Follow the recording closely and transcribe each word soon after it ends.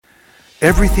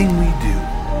Everything we do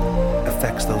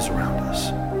affects those around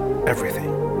us. Everything.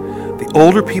 The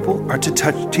older people are to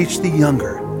teach the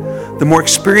younger. The more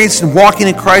experienced in walking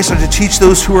in Christ are to teach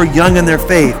those who are young in their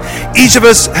faith. Each of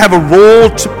us have a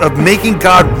role of making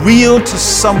God real to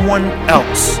someone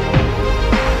else.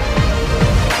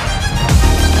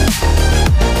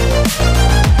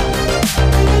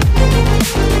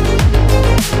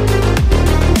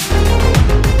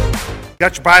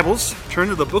 Got your Bibles? Turn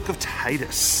to the book of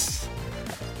Titus.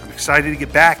 I'm excited to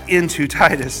get back into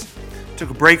Titus. Took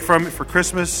a break from it for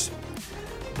Christmas,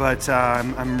 but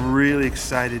I'm really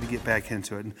excited to get back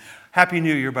into it. And Happy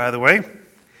New Year, by the way.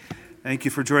 Thank you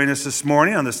for joining us this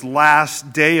morning on this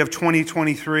last day of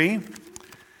 2023.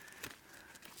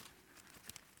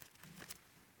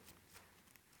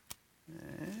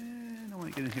 And I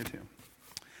want to get in here too.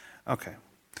 Okay.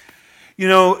 You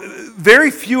know, very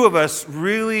few of us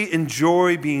really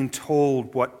enjoy being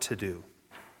told what to do.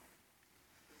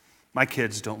 My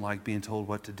kids don't like being told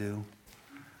what to do.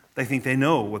 They think they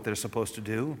know what they're supposed to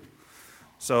do.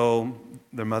 So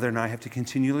their mother and I have to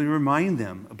continually remind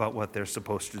them about what they're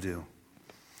supposed to do.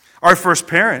 Our first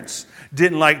parents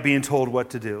didn't like being told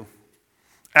what to do.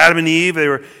 Adam and Eve, they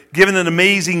were given an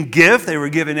amazing gift. They were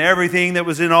given everything that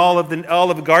was in all of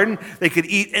the garden. They could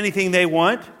eat anything they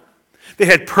want. They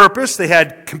had purpose. They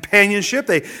had companionship.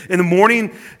 In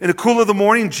the cool of the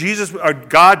morning, I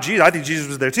think Jesus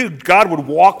was there too. God would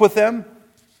walk with them.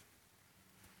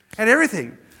 Had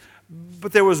everything.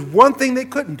 But there was one thing they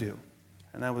couldn't do,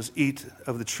 and that was eat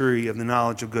of the tree of the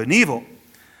knowledge of good and evil.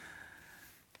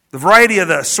 The variety of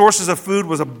the sources of food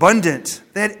was abundant.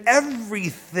 They had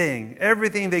everything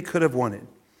they could have wanted.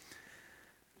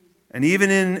 And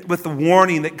even with the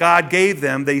warning that God gave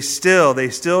them, they still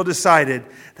decided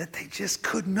that they just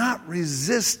could not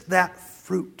resist that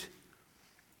fruit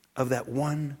of that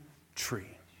one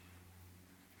tree.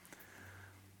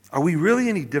 Are we really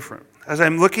any different? As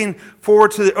I'm looking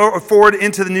forward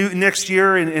into the next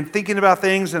year and thinking about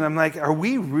things, and I'm like, are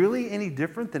we really any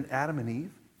different than Adam and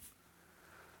Eve?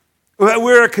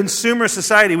 We're a consumer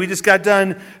society. We just got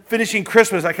done finishing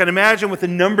Christmas. I can imagine what the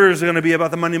numbers are going to be about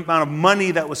the amount of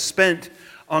money that was spent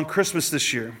on Christmas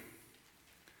this year.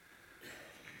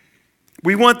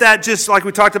 We want that, just like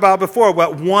we talked about before,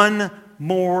 but one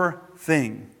more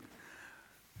thing.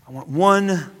 I want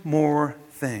one more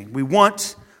thing. We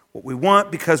want what we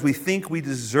want because we think we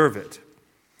deserve it,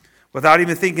 without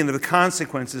even thinking of the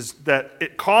consequences that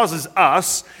it causes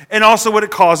us and also what it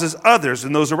causes others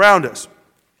and those around us.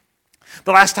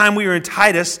 The last time we were in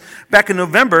Titus, back in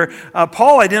November,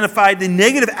 Paul identified the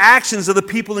negative actions of the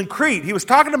people in Crete. He was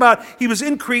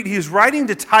in Crete, he was writing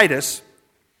to Titus,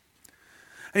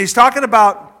 and he's talking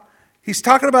about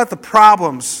the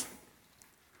problems.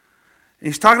 And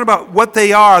he's talking about what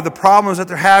they are, the problems that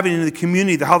they're having in the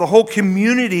community, how the whole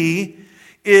community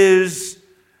is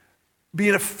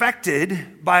being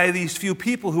affected by these few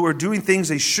people who are doing things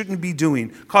they shouldn't be doing,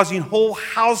 causing whole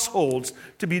households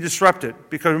to be disrupted.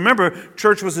 Because remember,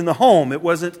 church was in the home. It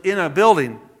wasn't in a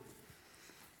building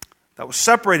that was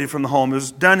separated from the home. It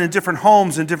was done in different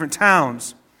homes in different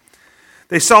towns.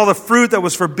 They saw the fruit that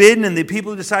was forbidden, and the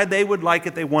people who decided they would like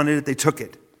it, they wanted it, they took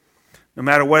it. No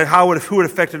matter who it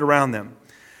affected around them.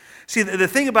 See, the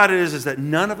thing about it is that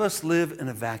none of us live in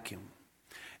a vacuum.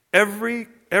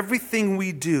 Everything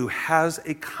we do has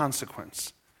a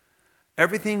consequence.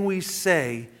 Everything we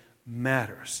say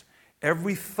matters.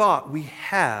 Every thought we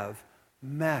have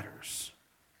matters.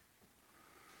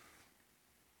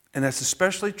 And that's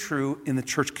especially true in the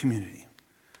church community.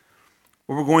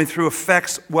 What we're going through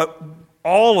affects what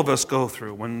all of us go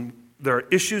through. When there are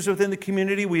issues within the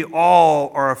community, we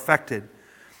all are affected.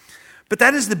 But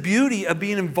that is the beauty of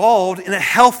being involved in a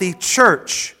healthy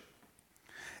church.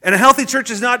 And a healthy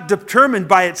church is not determined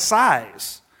by its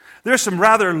size. There are some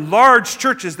rather large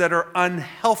churches that are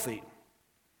unhealthy.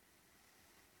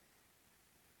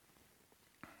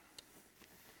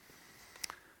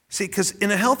 See, because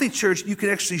in a healthy church, you can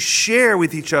actually share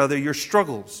with each other your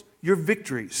struggles, your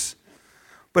victories.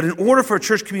 But in order for a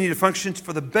church community to function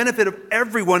for the benefit of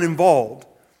everyone involved,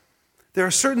 there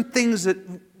are certain things that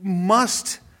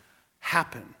must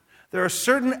happen. There are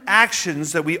certain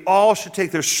actions that we all should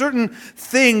take. There's certain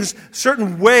things,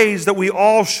 certain ways that we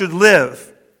all should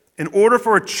live in order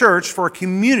for a church, for a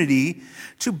community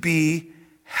to be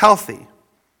healthy.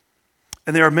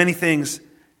 And there are many things,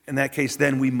 in that case,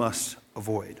 then we must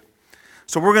avoid.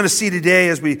 So we're going to see today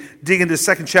as we dig into the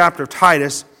second chapter of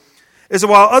Titus, is that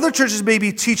while other churches may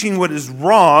be teaching what is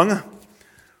wrong,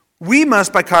 we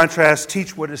must, by contrast,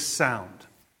 teach what is sound.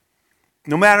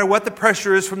 No matter what the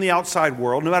pressure is from the outside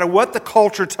world, no matter what the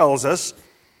culture tells us,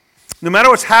 No matter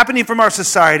what's happening from our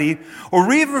society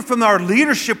or even from our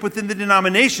leadership within the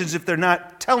denominations, if they're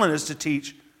not telling us to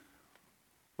teach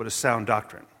what is sound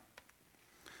doctrine.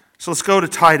 So let's go to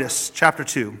Titus chapter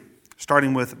 2,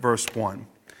 starting with verse 1.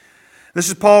 This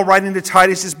is Paul writing to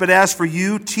Titus. He says, "But as for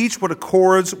you, teach what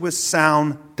accords with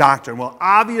sound doctrine." Well,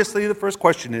 obviously the first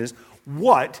question is,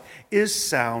 what is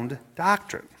sound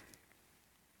doctrine?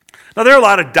 Now, there are a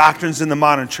lot of doctrines in the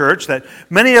modern church that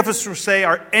many of us will say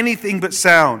are anything but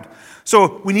sound.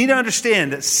 So we need to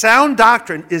understand that sound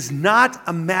doctrine is not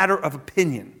a matter of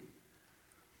opinion.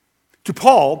 To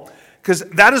Paul, because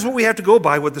that is what we have to go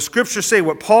by, what the scriptures say,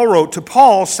 what Paul wrote. To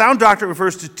Paul, sound doctrine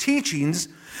refers to teachings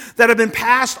that have been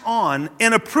passed on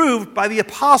and approved by the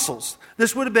apostles.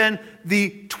 This would have been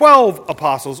the 12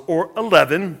 apostles, or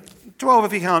 11, 12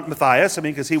 if you count Matthias,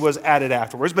 because he was added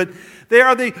afterwards. But they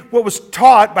are what was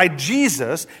taught by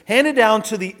Jesus, handed down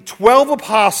to the 12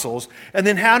 apostles, and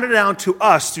then handed down to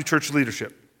us through church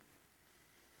leadership.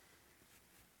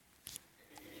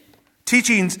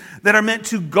 Teachings that are meant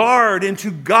to guard and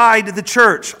to guide the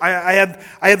church. I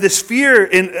have this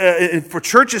fear for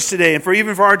churches today and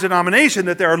even for our denomination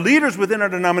that there are leaders within our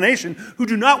denomination who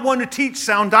do not want to teach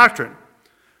sound doctrine,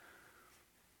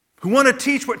 who want to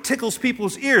teach what tickles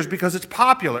people's ears because it's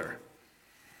popular.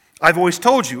 I've always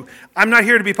told you, I'm not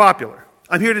here to be popular.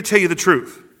 I'm here to tell you the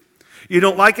truth. You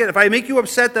don't like it? If I make you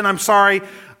upset, then I'm sorry.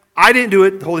 I didn't do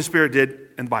it. The Holy Spirit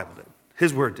did, and the Bible did.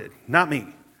 His word did, not me.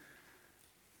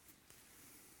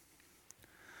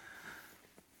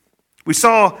 We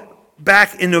saw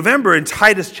back in November in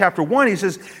Titus chapter 1, he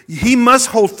says, he must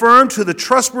hold firm to the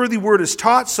trustworthy word as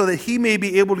taught so that he may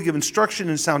be able to give instruction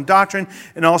in sound doctrine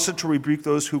and also to rebuke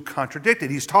those who contradict it.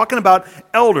 He's talking about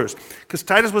elders because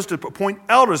Titus was to appoint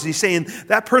elders. He's saying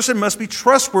that person must be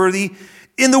trustworthy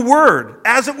in the word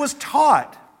as it was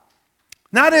taught.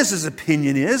 Not as his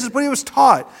opinion is, but he was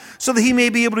taught so that he may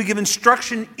be able to give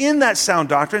instruction in that sound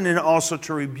doctrine and also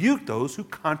to rebuke those who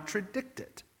contradict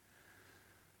it.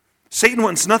 Satan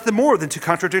wants nothing more than to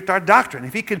contradict our doctrine.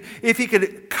 If he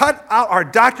could cut out our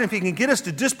doctrine, if he can get us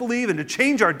to disbelieve and to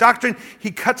change our doctrine, he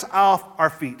cuts off our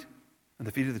feet and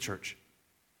the feet of the church.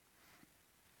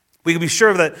 We can be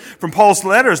sure that from Paul's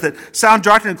letters that sound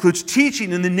doctrine includes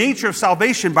teaching in the nature of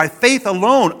salvation by faith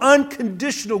alone,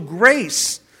 unconditional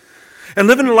grace, and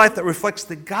living a life that reflects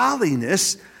the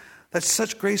godliness that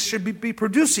such grace should be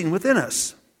producing within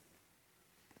us.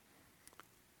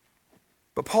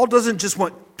 But Paul doesn't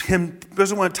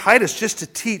want Titus just to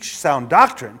teach sound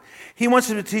doctrine. He wants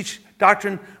him to teach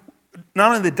doctrine,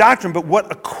 not only the doctrine, but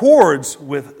what accords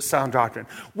with sound doctrine.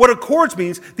 What accords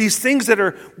means these things that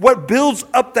are what builds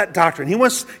up that doctrine. He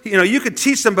wants, you could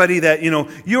teach somebody that,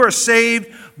 you are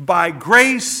saved by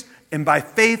grace and by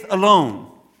faith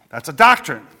alone. That's a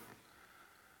doctrine.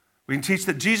 We can teach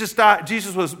that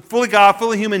Jesus was fully God,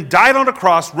 fully human, died on a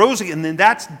cross, rose again, and then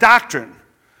that's doctrine.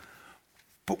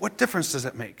 But what difference does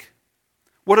it make?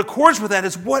 What accords with that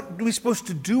is what are we supposed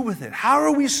to do with it?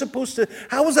 How is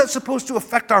that supposed to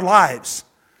affect our lives?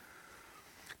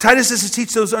 Titus is to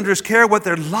teach those under his care what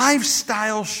their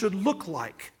lifestyle should look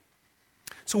like.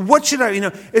 So what should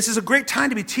this is a great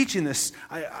time to be teaching this.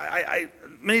 I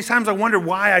many times I wonder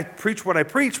why I preach what I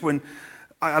preach when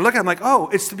I look at it, I'm like, oh,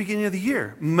 it's the beginning of the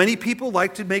year. Many people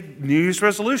like to make New Year's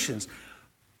resolutions.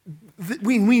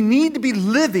 We need to be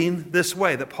living this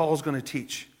way that Paul's going to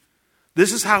teach.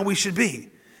 This is how we should be.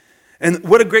 And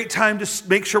what a great time to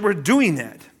make sure we're doing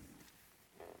that.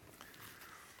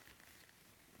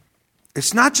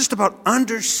 It's not just about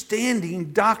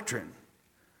understanding doctrine.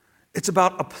 It's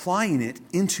about applying it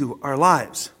into our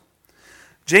lives.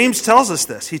 James tells us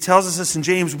this. He tells us this in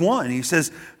James 1. He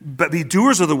says, but be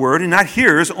doers of the word and not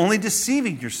hearers, only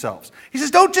deceiving yourselves. He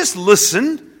says, don't just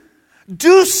listen.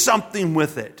 Do something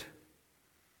with it.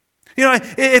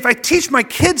 If I teach my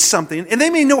kids something, and they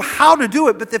may know how to do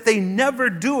it, but if they never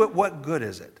do it, what good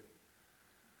is it?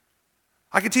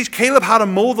 I could teach Caleb how to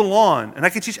mow the lawn, and I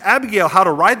could teach Abigail how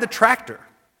to ride the tractor.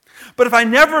 But if I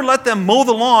never let them mow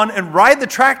the lawn and ride the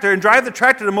tractor and drive the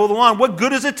tractor to mow the lawn, what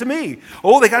good is it to me?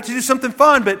 Oh, they got to do something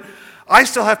fun, but I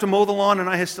still have to mow the lawn, and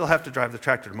I still have to drive the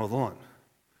tractor to mow the lawn.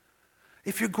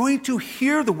 If you're going to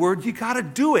hear the word, you got to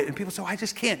do it. And people say, I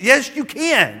just can't. Yes, you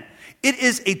can. It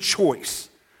is a choice.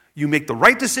 You make the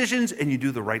right decisions and you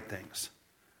do the right things.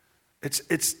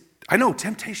 I know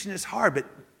temptation is hard, but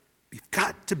you've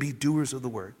got to be doers of the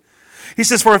word. He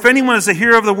says, for if anyone is a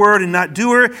hearer of the word and not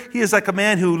doer, he is like a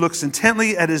man who looks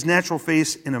intently at his natural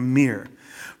face in a mirror.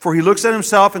 For he looks at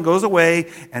himself and goes away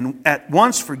and at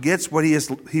once forgets what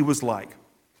he was like.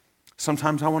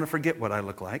 Sometimes I want to forget what I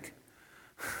look like,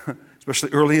 especially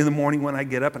early in the morning when I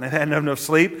get up and I've had enough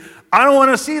sleep. I don't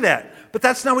want to see that. But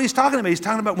that's not what he's talking about. He's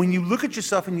talking about when you look at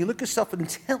yourself and you look at yourself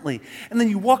intently, and then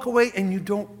you walk away and you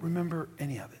don't remember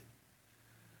any of it.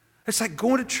 It's like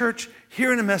going to church,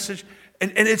 hearing a message,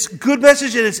 and it's a good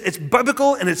message, and it's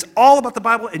biblical, and it's all about the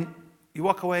Bible, and you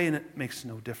walk away and it makes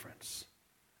no difference.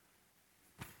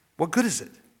 What good is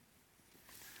it?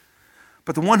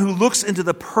 But the one who looks into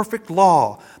the perfect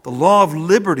law, the law of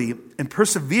liberty, and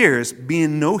perseveres,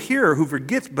 being no hearer who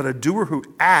forgets, but a doer who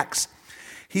acts,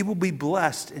 he will be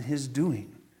blessed in his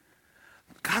doing.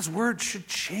 God's word should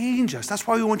change us. That's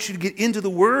why we want you to get into the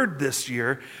word this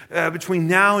year, between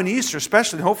now and Easter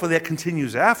especially, and hopefully that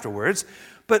continues afterwards.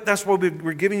 But that's why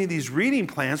we're giving you these reading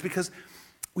plans, because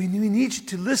we need you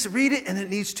to listen, read it, and it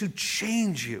needs to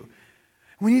change you.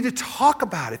 We need to talk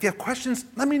about it. If you have questions,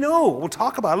 let me know. We'll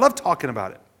talk about it. I love talking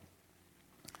about it.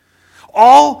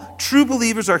 All true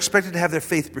believers are expected to have their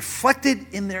faith reflected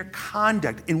in their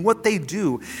conduct, in what they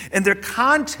do. And their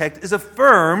conduct is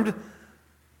affirmed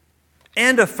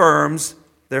and affirms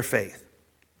their faith.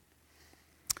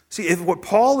 See, if what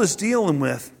Paul is dealing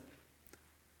with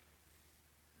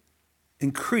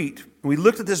in Crete, and we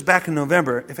looked at this back in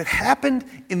November, if it happened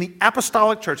in the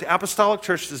apostolic church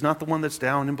is not the one that's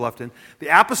down in Bluffton.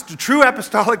 The true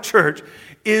apostolic church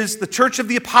is the church of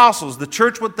the apostles, the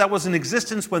church that was in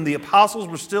existence when the apostles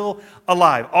were still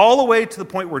alive, all the way to the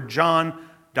point where John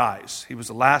dies. He was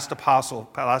the last apostle,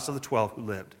 last of the 12 who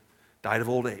lived, died of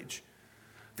old age.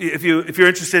 If you're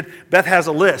interested, Beth has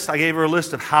a list. I gave her a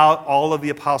list of how all of the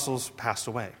apostles passed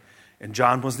away. And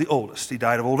John was the oldest. He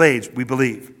died of old age, we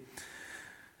believe.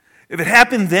 If it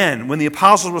happened then, when the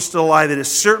apostles were still alive, it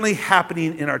is certainly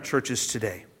happening in our churches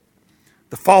today.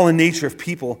 The fallen nature of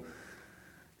people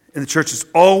in the church is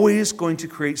always going to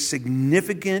create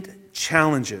significant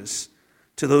challenges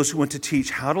to those who want to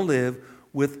teach how to live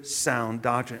with sound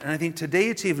doctrine. And I think today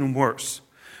it's even worse,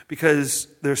 because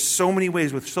there's so many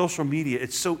ways with social media.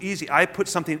 It's so easy. I put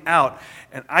something out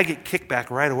and I get kickback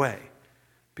right away,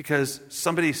 because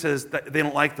somebody says that they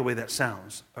don't like the way that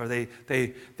sounds, or they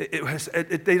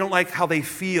don't like how they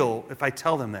feel if I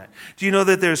tell them that. Do you know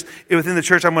that there's, within the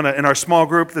church, in our small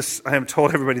group, I haven't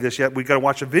told everybody this yet, we've got to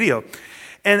watch a video.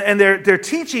 And they're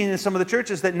teaching in some of the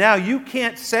churches that now you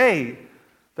can't say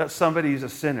that somebody's a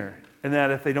sinner, and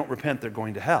that if they don't repent, they're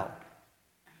going to hell.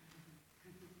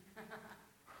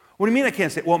 What do you mean I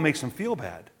can't say it? Well, it makes them feel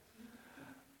bad.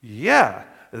 Yeah,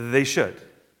 they should.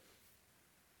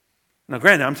 Now,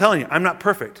 granted, I'm telling you, I'm not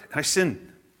perfect. I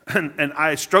sin, and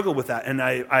I struggle with that, and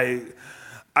I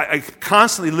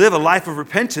constantly live a life of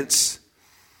repentance.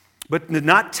 But to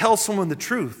not tell someone the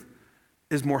truth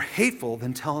is more hateful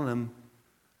than telling them.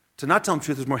 To not tell them the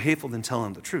truth is more hateful than telling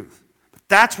them the truth. But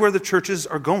that's where the churches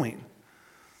are going.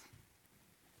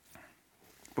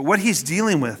 But what he's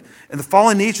dealing with, and the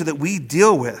fallen nature that we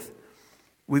deal with,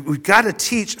 we've got to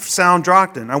teach sound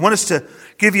doctrine. I want to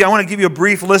give you a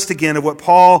brief list again of what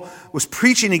Paul was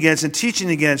preaching against and teaching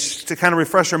against, to kind of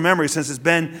refresh our memory, since it's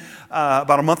been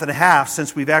about a month and a half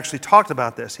since we've actually talked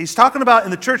about this. He's talking about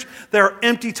in the church there are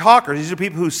empty talkers. These are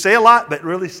people who say a lot but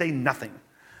really say nothing.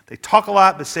 They talk a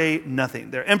lot but say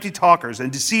nothing. They're empty talkers and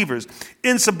deceivers,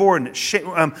 insubordinate,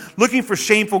 looking for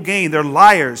shameful gain. They're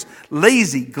liars,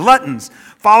 lazy, gluttons,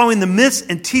 following the myths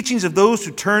and teachings of those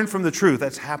who turn from the truth.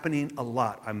 That's happening a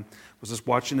lot. I was just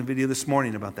watching a video this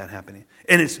morning about that happening.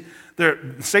 And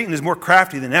Satan is more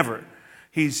crafty than ever.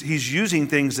 He's using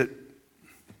things that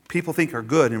people think are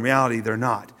good. In reality, they're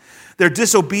not. They're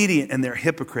disobedient and they're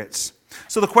hypocrites.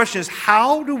 So the question is,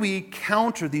 how do we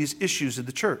counter these issues in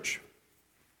the church?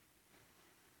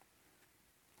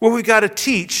 Well, we've got to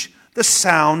teach the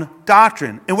sound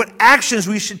doctrine and what actions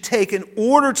we should take in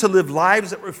order to live lives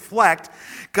that reflect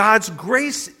God's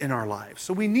grace in our lives.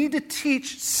 So we need to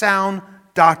teach sound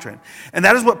doctrine. And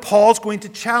that is what Paul's going to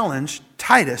challenge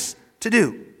Titus to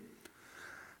do.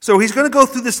 So he's going to go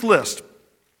through this list.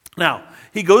 Now,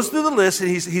 he goes through the list and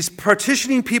he's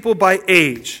partitioning people by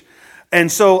age. And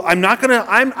so I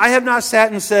have not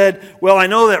sat and said, well, I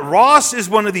know that Ross is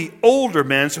one of the older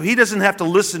men, so he doesn't have to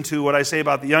listen to what I say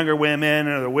about the younger women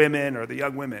or the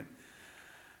young women.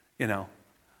 You know.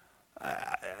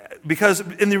 Because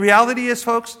in the reality is,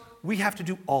 folks, we have to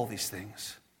do all these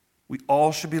things. We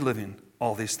all should be living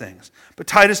all these things. But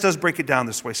Titus does break it down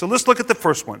this way. So let's look at the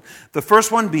first one. The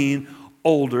first one being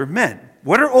older men.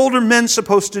 What are older men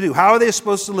supposed to do? How are they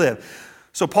supposed to live?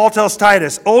 So Paul tells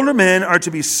Titus, older men are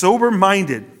to be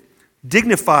sober-minded,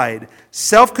 dignified,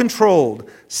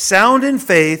 self-controlled, sound in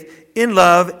faith, in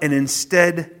love, and in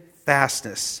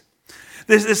steadfastness.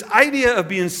 This idea of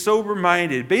being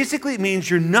sober-minded, basically it means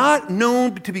you're not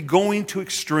known to be going to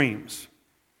extremes.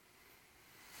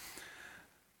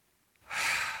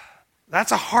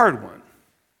 That's a hard one.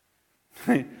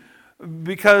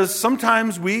 Because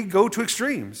sometimes we go to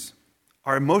extremes.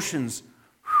 Our emotions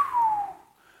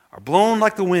are blown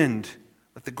like the wind,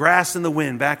 like the grass in the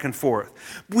wind, back and forth.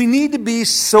 We need to be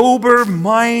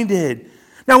sober-minded.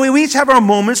 Now, we each have our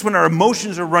moments when our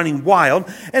emotions are running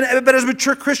wild, but as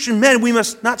mature Christian men, we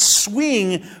must not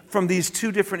swing from these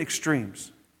two different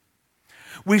extremes.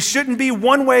 We shouldn't be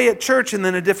one way at church and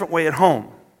then a different way at home.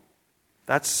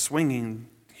 That's swinging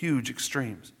huge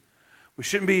extremes. We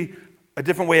shouldn't be a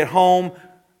different way at home,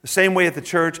 the same way at the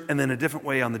church, and then a different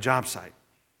way on the job site.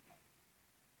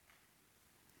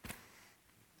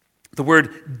 The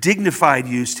word dignified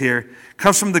used here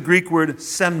comes from the Greek word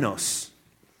semnos.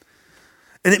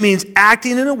 And it means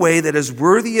acting in a way that is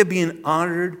worthy of being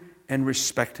honored and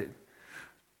respected.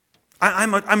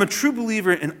 I'm a true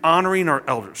believer in honoring our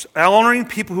elders, honoring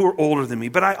people who are older than me,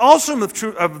 but I also am of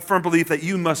a firm belief that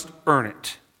you must earn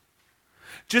it.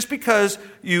 Just because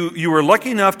you were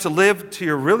lucky enough to live till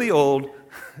you're really old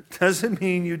doesn't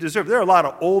mean you deserve it. There are a lot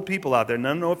of old people out there.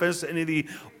 No offense to any of the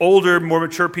older, more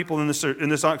mature people in this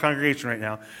congregation right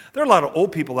now. There are a lot of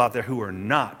old people out there who are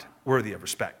not worthy of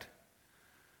respect.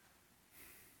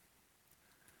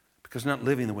 Because they're not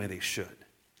living the way they should.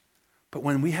 But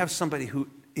when we have somebody who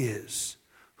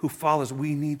follows,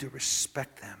 we need to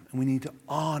respect them and we need to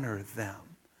honor them.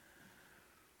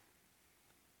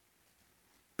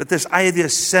 But this idea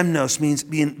of semnos means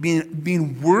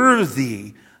being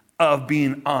worthy of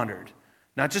being honored.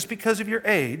 Not just because of your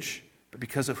age, but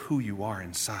because of who you are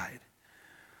inside.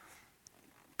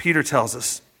 Peter tells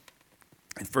us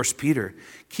in 1 Peter,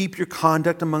 keep your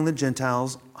conduct among the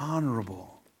Gentiles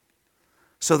honorable,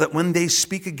 so that when they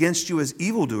speak against you as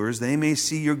evildoers, they may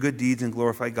see your good deeds and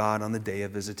glorify God on the day of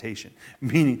visitation.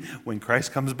 Meaning, when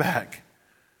Christ comes back,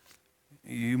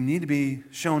 you need to be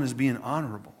shown as being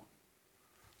honorable,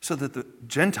 so that the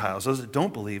Gentiles, those that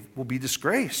don't believe, will be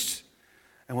disgraced.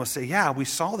 And will say, yeah, we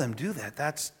saw them do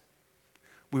that.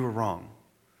 We were wrong.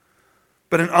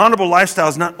 But an honorable lifestyle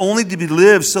is not only to be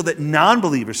lived so that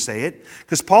non-believers say it,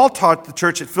 because Paul taught the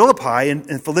church at Philippi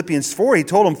in Philippians 4, he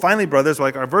told them, finally, brothers,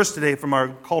 like our verse today from our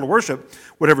call to worship,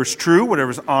 whatever is true,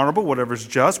 whatever is honorable, whatever is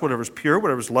just, whatever is pure,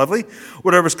 whatever is lovely,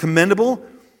 whatever is commendable,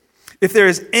 if there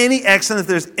is any excellence, if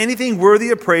there is anything worthy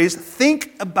of praise,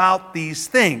 think about these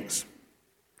things.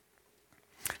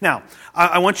 Now,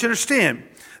 I want you to understand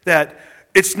that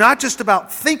it's not just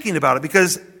about thinking about it,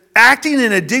 because acting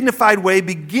in a dignified way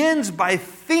begins by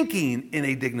thinking in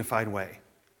a dignified way.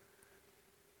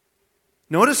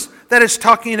 Notice that it's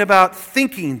talking about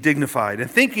thinking dignified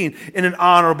and thinking in an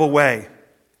honorable way.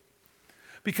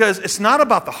 Because it's not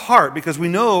about the heart, because we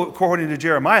know, according to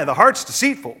Jeremiah, the heart's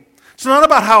deceitful. It's not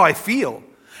about how I feel.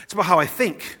 It's about how I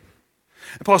think.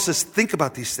 And Paul says, think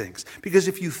about these things. Because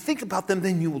if you think about them,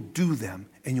 then you will do them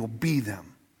and you'll be them.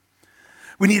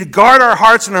 We need to guard our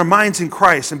hearts and our minds in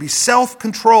Christ and be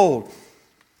self-controlled.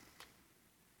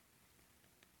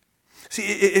 See,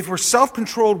 if we're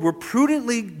self-controlled, we're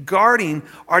prudently guarding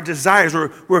our desires.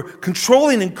 We're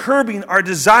controlling and curbing our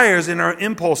desires and our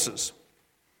impulses.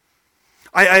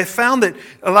 I found that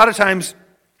a lot of times,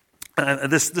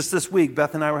 this week,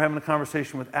 Beth and I were having a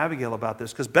conversation with Abigail about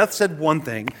this, because Beth said one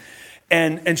thing,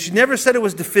 and she never said it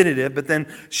was definitive, but then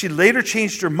she later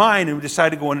changed her mind and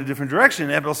decided to go in a different direction.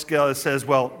 And Abigail says,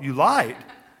 well, you lied.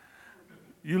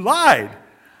 You lied.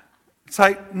 It's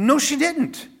like, no, she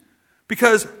didn't.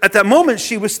 Because at that moment,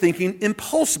 she was thinking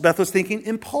impulsive. Beth was thinking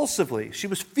impulsively. She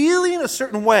was feeling a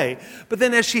certain way. But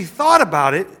then as she thought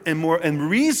about it and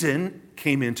reason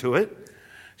came into it,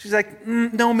 she's like,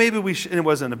 no, maybe we should. And it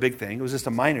wasn't a big thing. It was just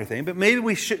a minor thing. But maybe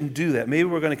we shouldn't do that. Maybe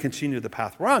we're going to continue the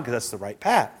path we're on because that's the right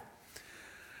path.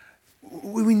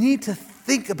 We need to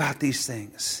think about these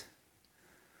things.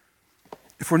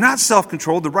 If we're not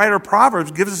self-controlled, the writer of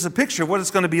Proverbs gives us a picture of what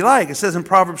it's going to be like. It says in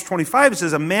Proverbs 25, it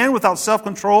says, a man without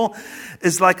self-control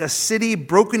is like a city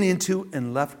broken into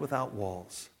and left without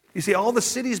walls. You see, all the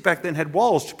cities back then had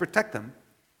walls to protect them.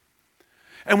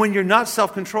 And when you're not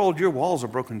self-controlled, your walls are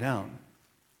broken down.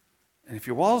 And if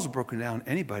your walls are broken down,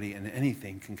 anybody and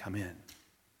anything can come in.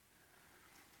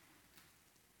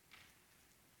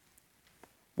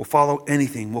 We'll follow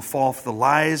anything. We'll fall for the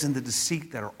lies and the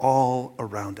deceit that are all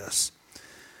around us.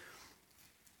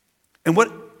 And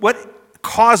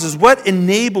what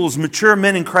enables mature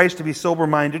men in Christ to be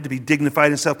sober-minded, to be dignified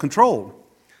and self-controlled?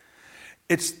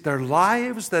 It's their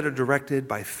lives that are directed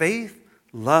by faith,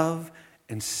 love,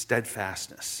 and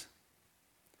steadfastness.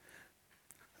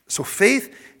 So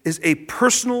faith is a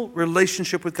personal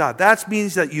relationship with God. That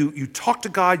means that you talk to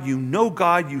God, you know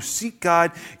God, you seek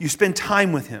God, you spend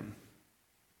time with Him.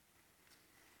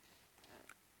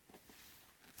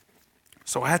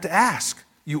 So I have to ask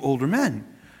you older men,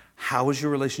 How is your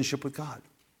relationship with God?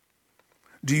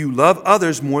 Do you love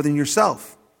others more than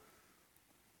yourself?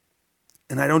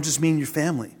 And I don't just mean your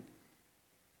family.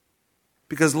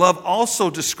 Because love also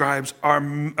describes our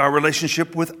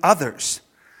relationship with others.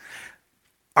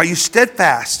 Are you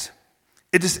steadfast?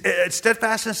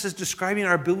 Steadfastness is describing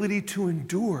our ability to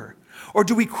endure. Or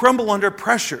do we crumble under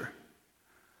pressure?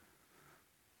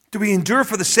 Do we endure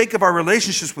for the sake of our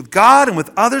relationships with God and with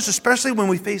others, especially when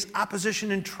we face opposition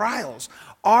and trials?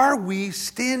 Are we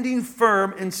standing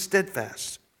firm and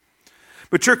steadfast?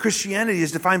 Mature Christianity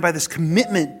is defined by this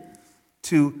commitment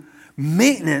to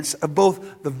maintenance of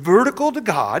both the vertical to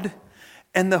God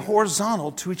and the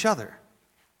horizontal to each other.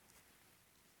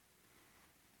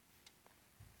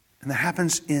 And that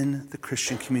happens in the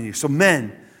Christian community. So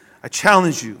men, I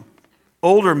challenge you,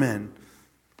 older men,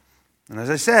 and as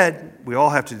I said, we all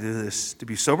have to do this, to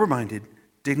be sober-minded,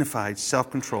 dignified,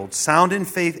 self-controlled, sound in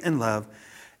faith and love,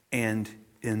 and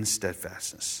in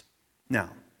steadfastness. Now,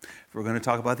 if we're going to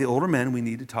talk about the older men, we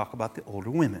need to talk about the older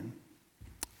women.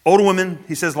 Older women,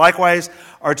 he says, likewise,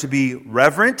 are to be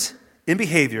reverent in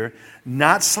behavior,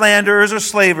 not slanderers or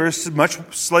slaves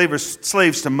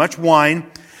to much wine.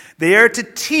 They are to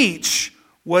teach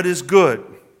what is good.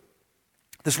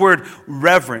 This word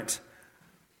reverent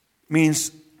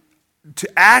means to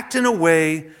act in a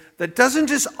way that doesn't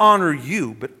just honor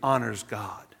you, but honors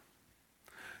God.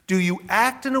 Do you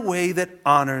act in a way that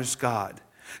honors God?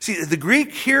 See, the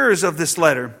Greek hearers of this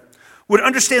letter would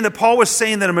understand that Paul was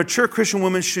saying that a mature Christian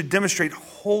woman should demonstrate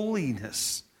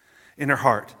holiness in her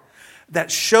heart that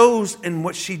shows in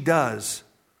what she does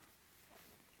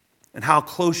and how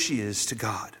close she is to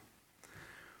God.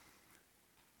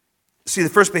 See, the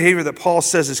first behavior that Paul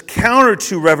says is counter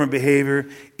to reverent behavior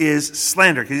is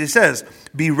slander. Because he says,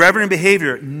 be reverent in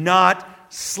behavior, not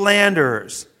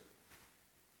slanderers.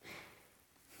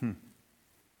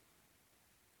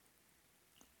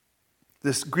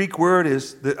 This Greek word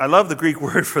I love the Greek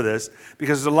word for this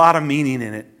because there's a lot of meaning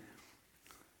in it.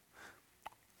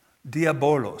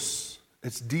 Diabolos.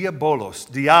 It's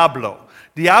diabolos, diablo.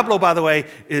 Diablo, by the way,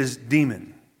 is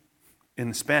demon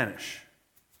in Spanish.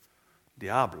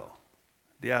 Diablo.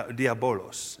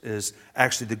 Diabolos is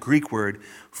actually the Greek word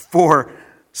for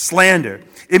slander.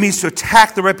 It means to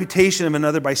attack the reputation of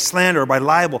another by slander or by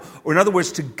libel, or in other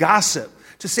words, to gossip,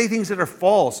 to say things that are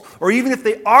false, or even if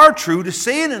they are true, to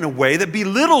say it in a way that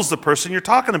belittles the person you're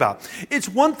talking about. It's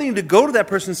one thing to go to that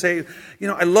person and say,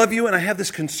 I love you and I have this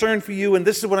concern for you and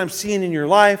this is what I'm seeing in your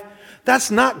life.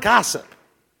 That's not gossip.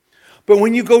 But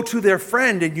when you go to their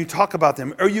friend and you talk about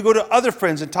them, or you go to other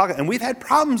friends and talk, and we've had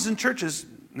problems in churches,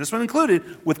 this one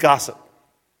included, with gossip.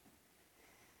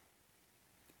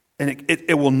 And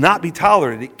it will not be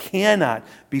tolerated. It cannot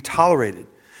be tolerated.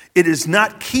 It is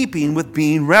not keeping with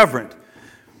being reverent.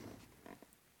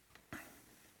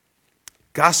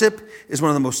 Gossip is one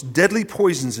of the most deadly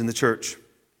poisons in the church.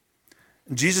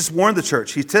 And Jesus warned the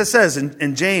church. He says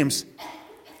in James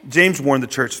warned the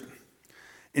church.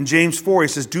 In James 4, he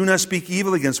says, do not speak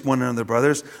evil against one another,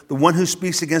 brothers. The one who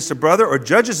speaks against a brother or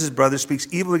judges his brother speaks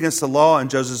evil against the law and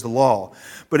judges the law.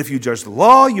 But if you judge the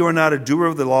law, you are not a doer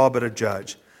of the law, but a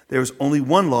judge. There is only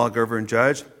one lawgiver and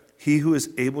judge, he who is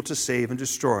able to save and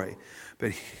destroy.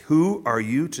 But who are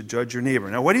you to judge your neighbor?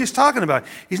 Now, what he's talking about,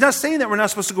 he's not saying that we're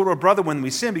not supposed to go to a brother when we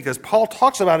sin, because Paul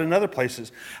talks about it in other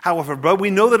places. How if we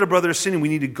know that a brother is sinning, we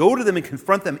need to go to them and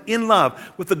confront them in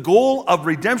love with the goal of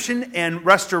redemption and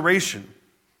restoration.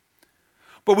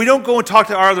 But we don't go and talk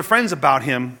to our other friends about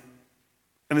him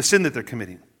and the sin that they're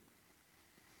committing.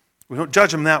 We don't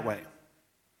judge them that way.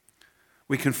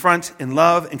 We confront in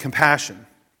love and compassion.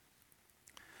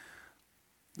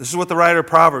 This is what the writer of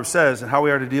Proverbs says and how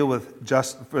we are to deal with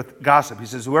gossip. He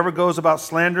says, whoever goes about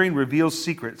slandering reveals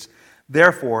secrets.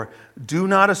 Therefore, do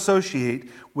not associate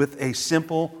with a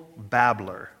simple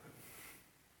babbler.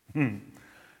 Don't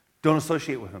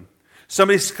associate with him.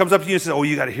 Somebody comes up to you and says, oh,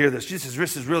 you got to hear this.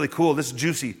 This is really cool. This is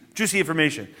juicy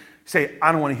information. Say,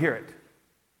 I don't want to hear it.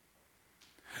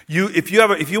 If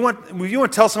you want to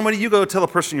tell somebody, you go tell the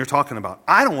person you're talking about.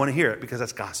 I don't want to hear it because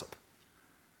that's gossip.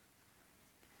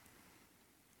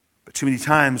 But too many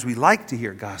times we like to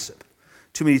hear gossip.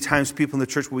 Too many times people in the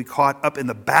church will be caught up in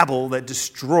the babble that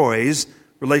destroys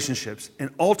relationships and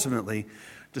ultimately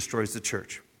destroys the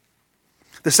church.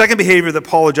 The second behavior that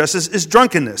Paul addresses is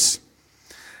drunkenness.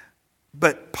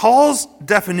 But Paul's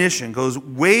definition goes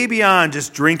way beyond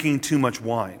just drinking too much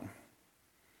wine.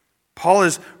 Paul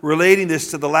is relating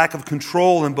this to the lack of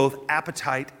control in both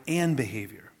appetite and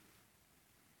behavior.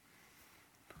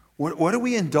 What do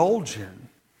we indulge in?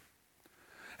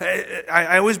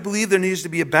 I always believe there needs to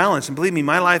be a balance. And believe me,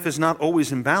 my life is not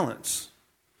always in balance.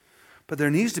 But there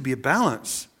needs to be a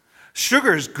balance.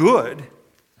 Sugar is good.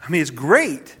 I mean, it's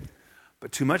great,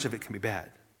 but too much of it can be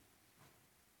bad.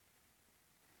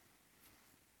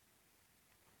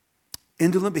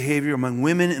 Indolent behavior among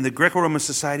women in the Greco-Roman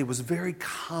society was very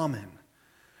common.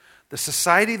 The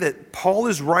society that Paul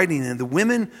is writing in, the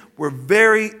women were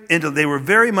very indolent. They were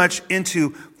very much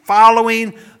into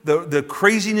following the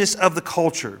craziness of the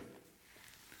culture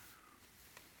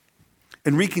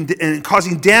and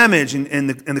causing damage, and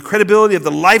the credibility of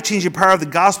the life-changing power of the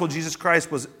gospel of Jesus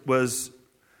Christ was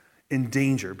in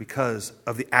danger because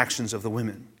of the actions of the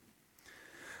women.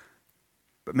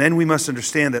 But men, we must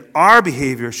understand that our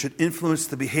behavior should influence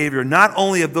the behavior not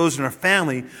only of those in our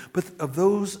family, but of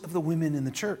those of the women in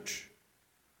the church.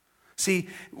 See,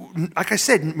 like I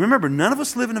said, remember, none of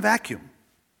us live in a vacuum.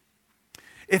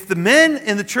 If the men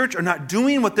in the church are not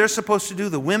doing what they're supposed to do,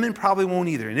 the women probably won't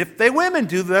either. And if women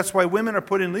do, that's why women are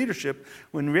put in leadership.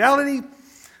 When in reality,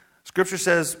 Scripture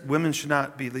says women should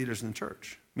not be leaders in the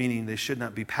church, meaning they should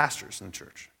not be pastors in the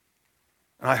church.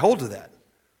 And I hold to that.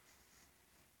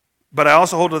 But I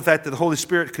also hold to the fact that the Holy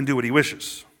Spirit can do what He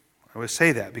wishes. I always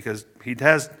say that because He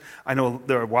has. I know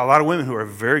there are a lot of women who are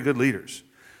very good leaders.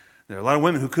 There are a lot of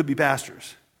women who could be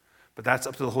pastors. But that's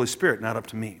up to the Holy Spirit, not up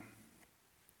to me.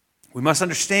 We must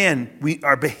understand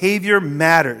our behavior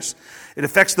matters. It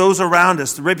affects those around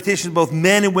us. The reputation of both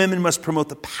men and women must promote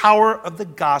the power of the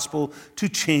gospel to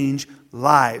change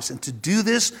lives. And to do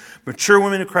this, mature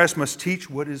women in Christ must teach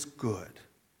what is good.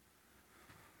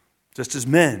 Just as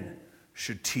men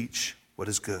should teach what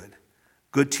is good.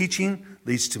 Good teaching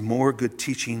leads to more good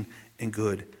teaching and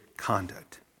good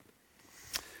conduct.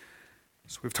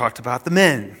 So we've talked about the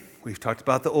men. We've talked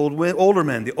about the older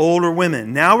men, the older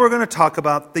women. Now we're going to talk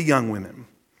about the young women.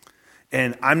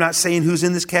 And I'm not saying who's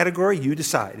in this category. You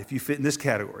decide if you fit in this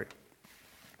category.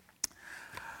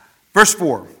 Verse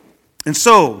 4. And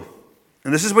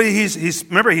this is what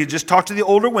remember, he just talked to the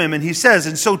older women. He says,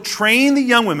 and so train the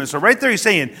young women. So right there he's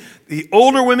saying, the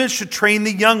older women should train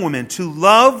the young women to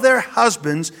love their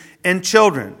husbands and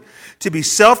children, to be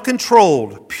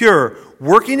self-controlled, pure,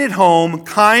 working at home,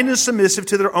 kind and submissive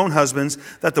to their own husbands,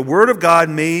 that the word of God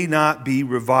may not be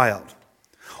reviled.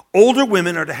 Older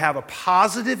women are to have a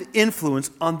positive influence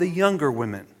on the younger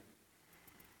women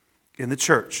in the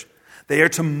church. They are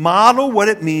to model what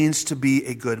it means to be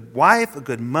a good wife, a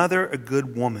good mother, a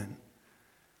good woman.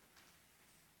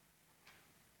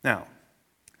 Now,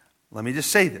 let me just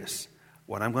say this.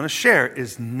 What I'm going to share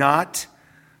is not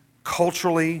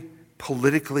culturally,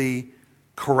 politically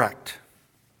correct.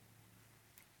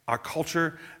 Our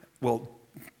culture will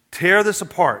tear this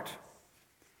apart.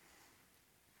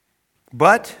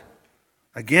 But,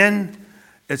 again,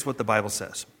 it's what the Bible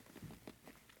says.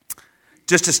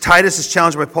 Just as Titus is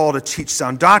challenged by Paul to teach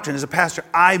sound doctrine, as a pastor,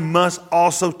 I must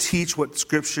also teach what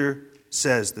Scripture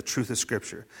says, the truth of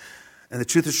Scripture. And the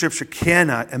truth of Scripture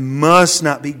cannot and must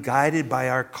not be guided by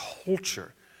our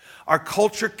culture. Our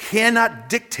culture cannot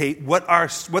dictate what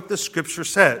the Scripture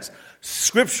says.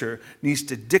 Scripture needs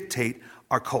to dictate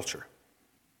our culture.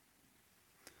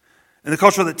 In the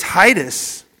culture that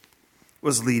Titus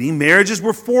was leading, marriages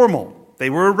were formal. They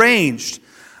were arranged.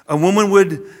 A woman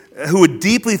who would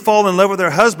deeply fall in love with her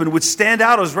husband would stand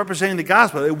out as representing the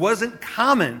gospel. It wasn't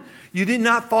common. You did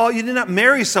not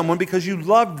marry someone because you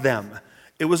loved them.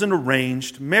 It was an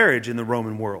arranged marriage in the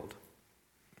Roman world,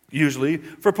 usually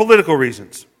for political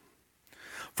reasons.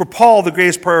 For Paul, the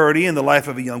greatest priority in the life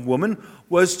of a young woman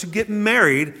was to get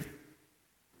married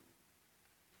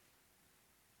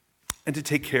and to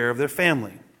take care of their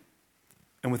family.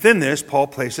 And within this, Paul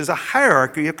places a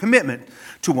hierarchy of commitment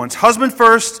to one's husband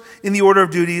first in the order of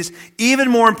duties,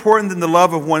 even more important than the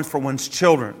love of one for one's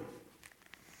children.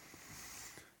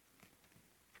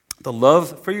 The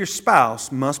love for your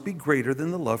spouse must be greater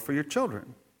than the love for your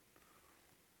children.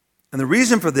 And the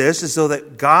reason for this is so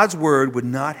that God's word would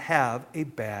not have a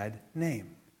bad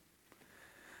name.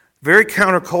 Very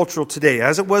countercultural today,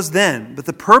 as it was then. But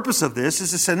the purpose of this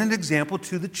is to set an example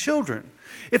to the children.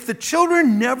 If the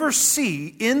children never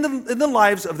see in the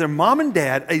lives of their mom and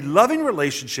dad a loving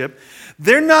relationship,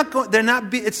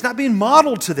 it's not being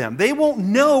modeled to them. They won't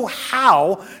know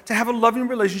how to have a loving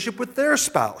relationship with their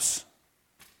spouse.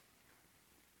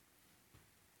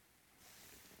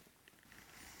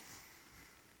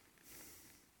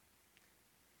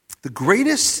 The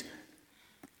greatest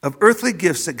of earthly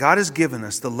gifts that God has given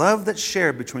us, the love that's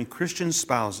shared between Christian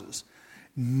spouses,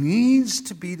 needs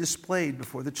to be displayed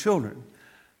before the children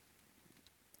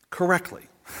correctly.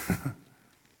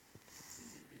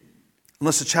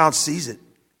 Unless the child sees it,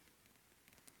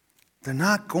 they're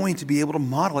not going to be able to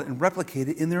model it and replicate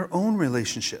it in their own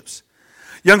relationships.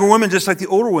 Younger women, just like the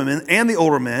older women and the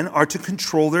older men, are to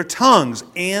control their tongues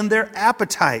and their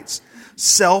appetites.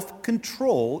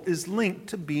 Self-control is linked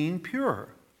to being pure.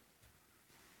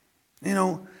 You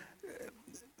know,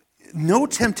 no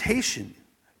temptation.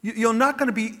 You're not going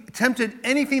to be tempted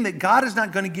anything that God is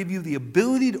not going to give you the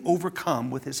ability to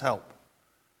overcome with his help.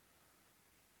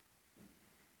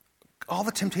 All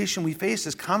the temptation we face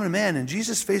is common to man, and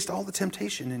Jesus faced all the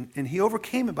temptation, and he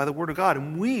overcame it by the word of God,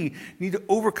 and we need to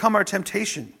overcome our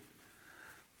temptation.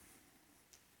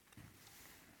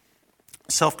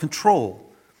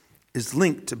 Self-control is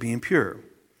linked to being pure.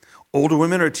 Older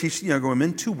women are teaching younger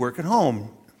women to work at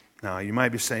home. Now, you might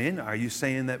be saying, are you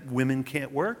saying that women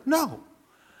can't work? No,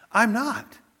 I'm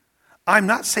not. I'm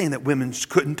not saying that women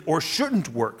couldn't or shouldn't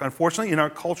work. Unfortunately, in our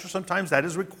culture, sometimes that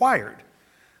is required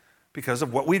because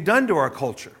of what we've done to our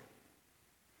culture.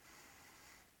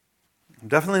 I'm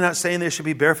definitely not saying they should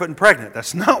be barefoot and pregnant.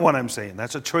 That's not what I'm saying.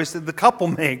 That's a choice that the couple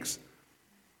makes.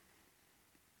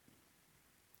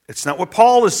 It's not what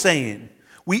Paul is saying.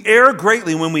 We err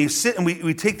greatly when we sit and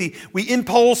we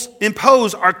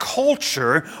impose our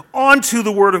culture onto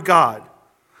the Word of God.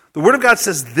 The Word of God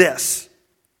says this.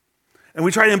 And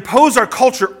we try to impose our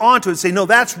culture onto it and say, no,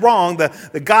 that's wrong.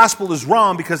 The gospel is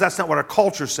wrong because that's not what our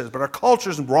culture says. But our culture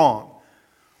is wrong.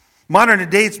 Modern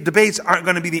debates aren't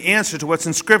going to be the answer to what's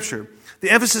in Scripture. The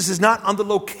emphasis is not on the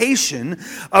location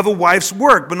of a wife's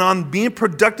work, but on being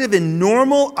productive in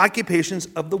normal occupations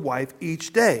of the wife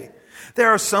each day. There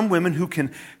are some women who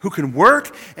can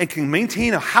work and can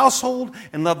maintain a household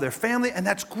and love their family, and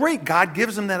that's great. God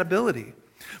gives them that ability.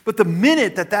 But the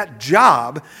minute that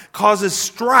job causes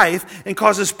strife and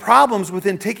causes problems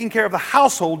within taking care of the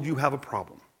household, you have a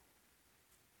problem.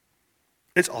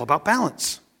 It's all about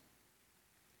balance.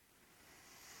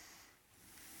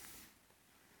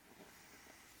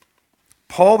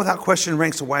 Paul, without question,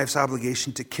 ranks a wife's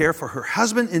obligation to care for her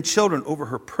husband and children over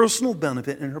her personal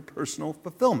benefit and her personal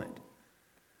fulfillment.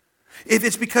 If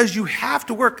it's because you have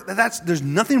to work, there's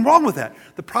nothing wrong with that.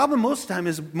 The problem most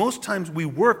times we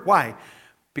work. Why?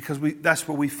 Because that's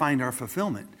where we find our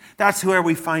fulfillment. That's where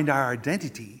we find our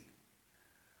identity.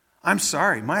 I'm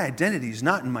sorry, my identity is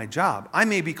not in my job. I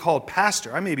may be called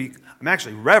pastor. I'm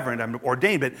actually reverend. I'm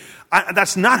ordained, but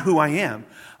that's not who I am.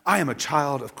 I am a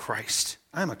child of Christ.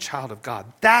 I am a child of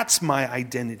God. That's my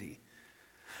identity.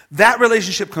 That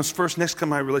relationship comes first. Next comes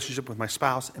my relationship with my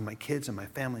spouse and my kids and my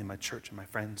family and my church and my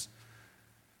friends.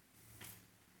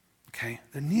 Okay?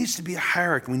 There needs to be a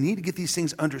hierarchy. We need to get these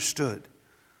things understood.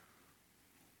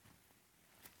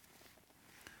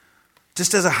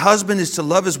 Just as a husband is to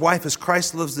love his wife as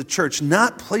Christ loves the church,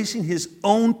 not placing his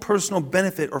own personal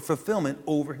benefit or fulfillment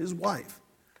over his wife.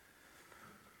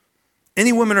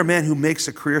 Any woman or man who makes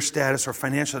a career status or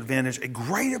financial advantage a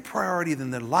greater priority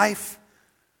than their life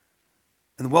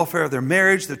and the welfare of their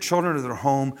marriage, their children, or their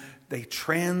home, they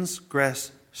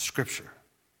transgress Scripture,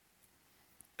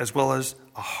 as well as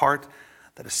a heart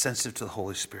that is sensitive to the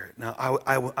Holy Spirit. Now,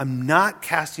 I'm not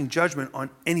casting judgment on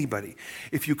anybody.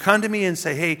 If you come to me and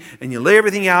say, hey, and you lay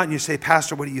everything out and you say,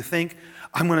 Pastor, what do you think?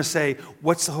 I'm going to say,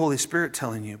 what's the Holy Spirit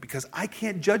telling you? Because I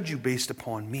can't judge you based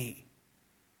upon me.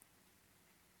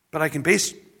 But I can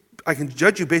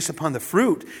judge you based upon the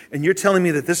fruit. And you're telling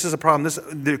me that this is a problem.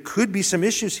 There could be some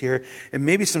issues here, and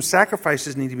maybe some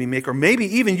sacrifices need to be made. Or maybe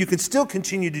even you can still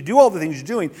continue to do all the things you're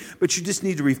doing, but you just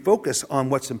need to refocus on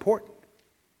what's important.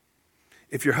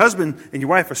 If your husband and your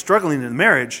wife are struggling in the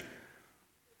marriage,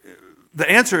 the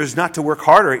answer is not to work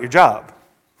harder at your job.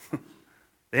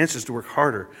 The answer is to work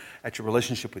harder at your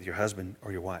relationship with your husband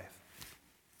or your wife.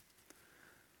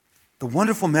 The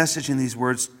wonderful message in these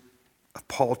words of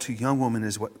Paul to young women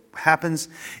is what happens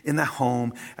in the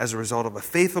home as a result of a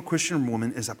faithful Christian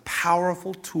woman is a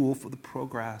powerful tool for the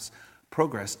progress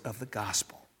of the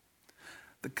gospel.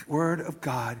 The word of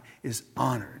God is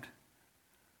honored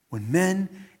when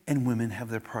men and women have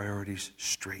their priorities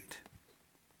straight.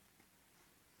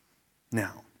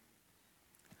 Now,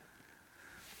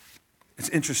 it's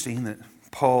interesting that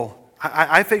Paul,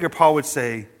 I figure Paul would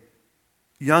say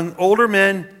older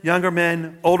men,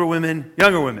 older women,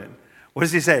 younger women. What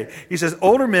does he say? He says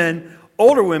older men,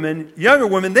 older women, younger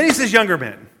women. Then he says younger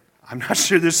men. I'm not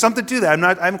sure. There's something to that.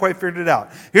 I haven't quite figured it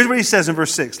out. Here's what he says in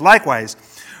verse 6. Likewise,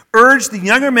 urge the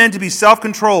younger men to be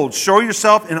self-controlled. Show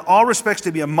yourself in all respects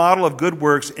to be a model of good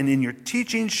works, and in your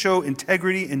teaching show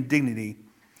integrity and dignity,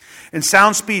 and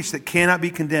sound speech that cannot be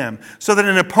condemned, so that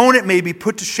an opponent may be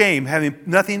put to shame, having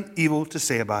nothing evil to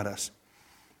say about us.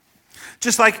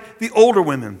 Just like the older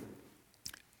women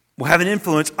will have an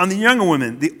influence on the younger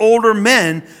women. The older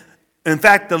men In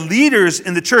fact, the leaders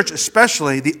in the church,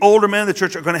 especially the older men in the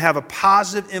church, are going to have a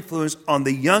positive influence on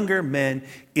the younger men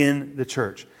in the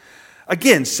church.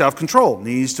 Again, self-control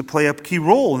needs to play a key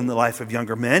role in the life of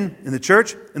younger men in the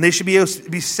church, and they should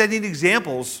be setting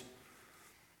examples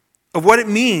of what it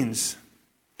means.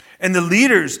 And the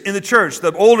leaders in the church,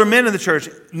 the older men in the church,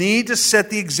 need to set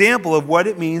the example of what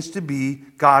it means to be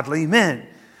godly men.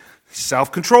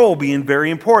 Self-control being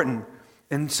very important.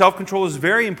 And self-control is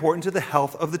very important to the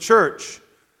health of the church.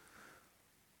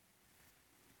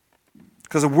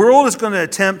 Because the world is going to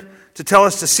attempt to tell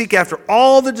us to seek after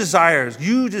all the desires.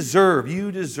 You deserve,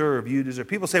 you deserve, you deserve.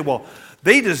 People say, well,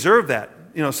 they deserve that,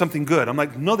 something good. I'm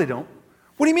like, no, they don't.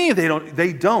 What do you mean they don't?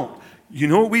 They don't. You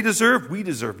know what we deserve? We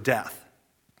deserve death.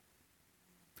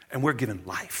 And we're given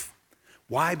life.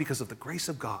 Why? Because of the grace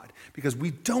of God. Because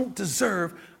we don't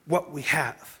deserve what we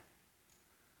have.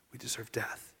 We deserve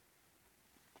death.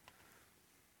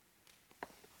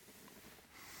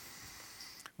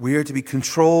 We are to be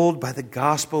controlled by the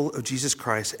gospel of Jesus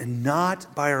Christ and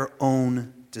not by our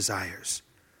own desires.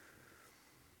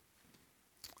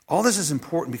 All this is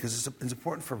important because it's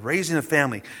important for raising a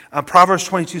family. Proverbs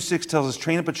 22:6 tells us,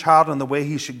 train up a child on the way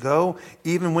he should go.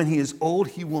 Even when he is old,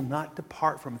 he will not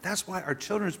depart from it. That's why our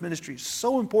children's ministry is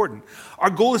so important. Our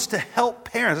goal is to help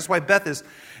parents. That's why Beth is...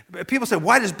 People say,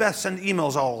 why does Beth send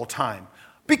emails all the time?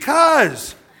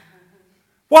 Because...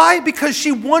 Why? Because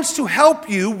she wants to help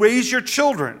you raise your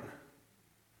children.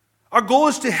 Our goal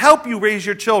is to help you raise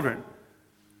your children.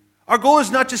 Our goal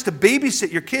is not just to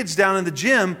babysit your kids down in the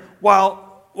gym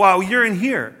while you're in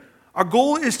here. Our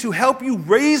goal is to help you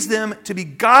raise them to be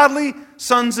godly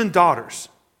sons and daughters.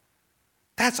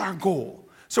 That's our goal.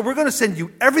 So we're going to send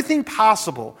you everything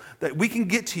possible that we can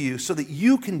get to you so that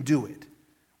you can do it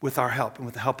with our help and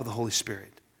with the help of the Holy Spirit.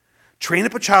 Train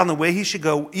up a child in the way he should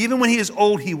go. Even when he is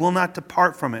old, he will not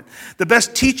depart from it. The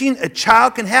best teaching a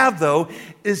child can have, though,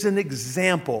 is an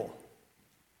example.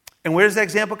 And where does that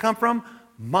example come from?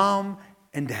 Mom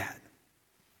and dad.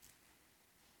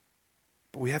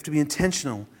 But we have to be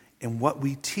intentional in what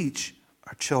we teach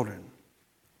our children.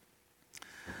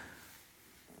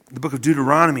 The book of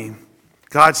Deuteronomy,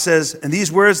 God says, and these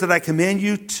words that I command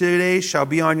you today shall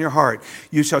be on your heart.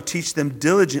 You shall teach them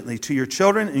diligently to your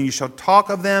children, and you shall talk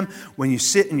of them when you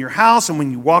sit in your house, and when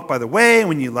you walk by the way, and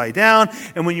when you lie down,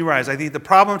 and when you rise. I think the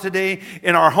problem today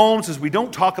in our homes is we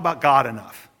don't talk about God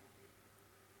enough.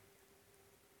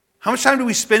 How much time do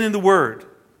we spend in the Word?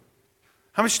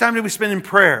 How much time do we spend in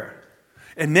prayer?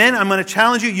 And men, I'm going to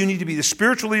challenge you, you need to be the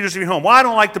spiritual leaders of your home. Well, I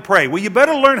don't like to pray. Well, you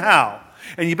better learn how.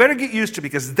 And you better get used to it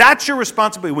because that's your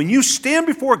responsibility. When you stand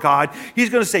before God, He's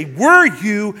going to say, were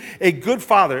you a good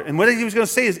father? And what He was going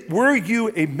to say is, were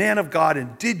you a man of God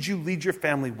and did you lead your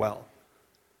family well?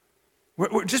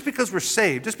 Just because we're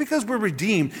saved, just because we're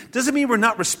redeemed, doesn't mean we're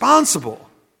not responsible.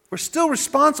 We're still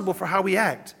responsible for how we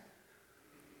act.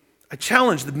 I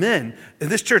challenge the men in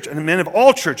this church and the men of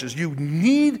all churches. You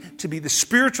need to be the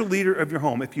spiritual leader of your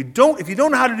home. If you don't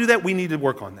know how to do that, we need to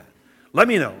work on that. Let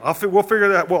me know. We'll figure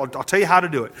that out. Well, I'll tell you how to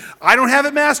do it. I don't have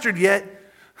it mastered yet,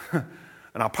 and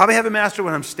I'll probably have it mastered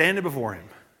when I'm standing before Him.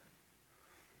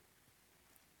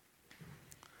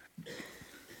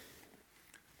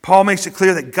 Paul makes it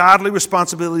clear that godly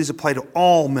responsibilities apply to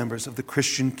all members of the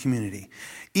Christian community,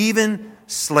 even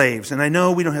slaves. And I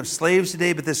know we don't have slaves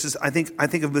today, but this is I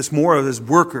think of this more of as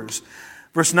workers.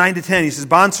 Verse 9 to 10, he says,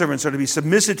 bondservants are to be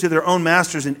submissive to their own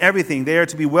masters in everything. They are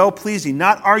to be well-pleasing,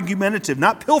 not argumentative,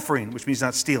 not pilfering, which means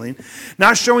not stealing,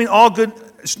 not showing all good,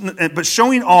 but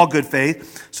showing all good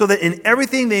faith, so that in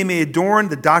everything they may adorn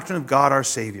the doctrine of God our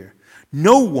Savior.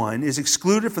 No one is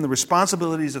excluded from the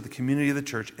responsibilities of the community of the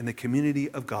church and the community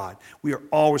of God. We are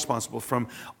all responsible,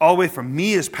 all the way from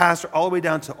me as pastor, all the way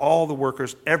down to all the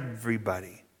workers,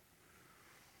 everybody.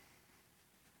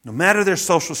 No matter their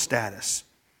social status.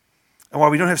 And while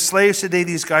we don't have slaves today,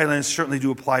 these guidelines certainly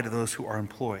do apply to those who are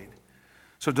employed.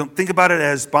 So don't think about it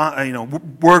as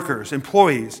workers,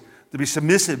 employees, to be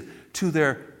submissive to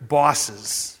their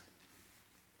bosses.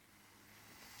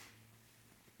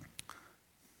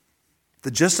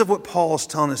 The gist of what Paul is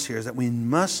telling us here is that we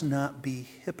must not be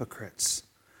hypocrites,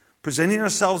 presenting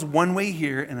ourselves one way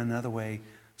here and another way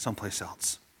someplace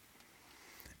else,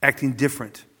 acting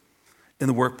different in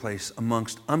the workplace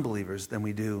amongst unbelievers than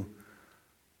we do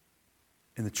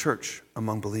in the church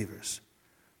among believers.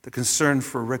 The concern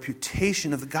for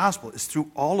reputation of the gospel is through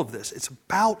all of this. It's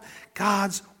about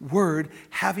God's word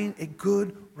having a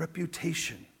good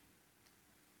reputation.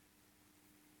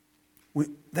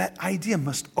 That idea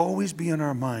must always be in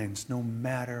our minds, no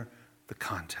matter the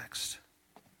context.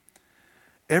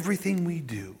 Everything we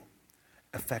do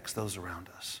affects those around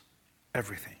us.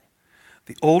 Everything.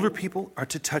 The older people are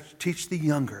to teach the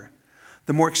younger.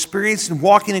 The more experienced in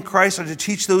walking in Christ are to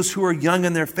teach those who are young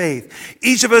in their faith.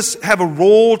 Each of us have a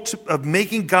role of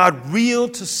making God real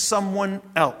to someone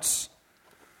else.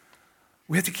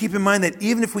 We have to keep in mind that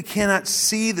even if we cannot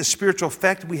see the spiritual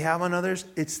effect we have on others,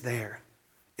 it's there.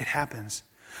 It happens.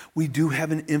 We do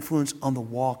have an influence on the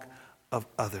walk of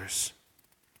others.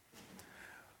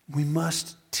 We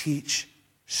must teach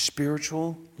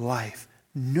spiritual life,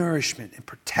 nourishment, and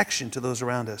protection to those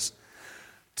around us,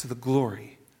 to the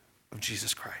glory of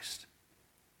Jesus Christ.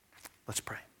 Let's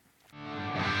pray.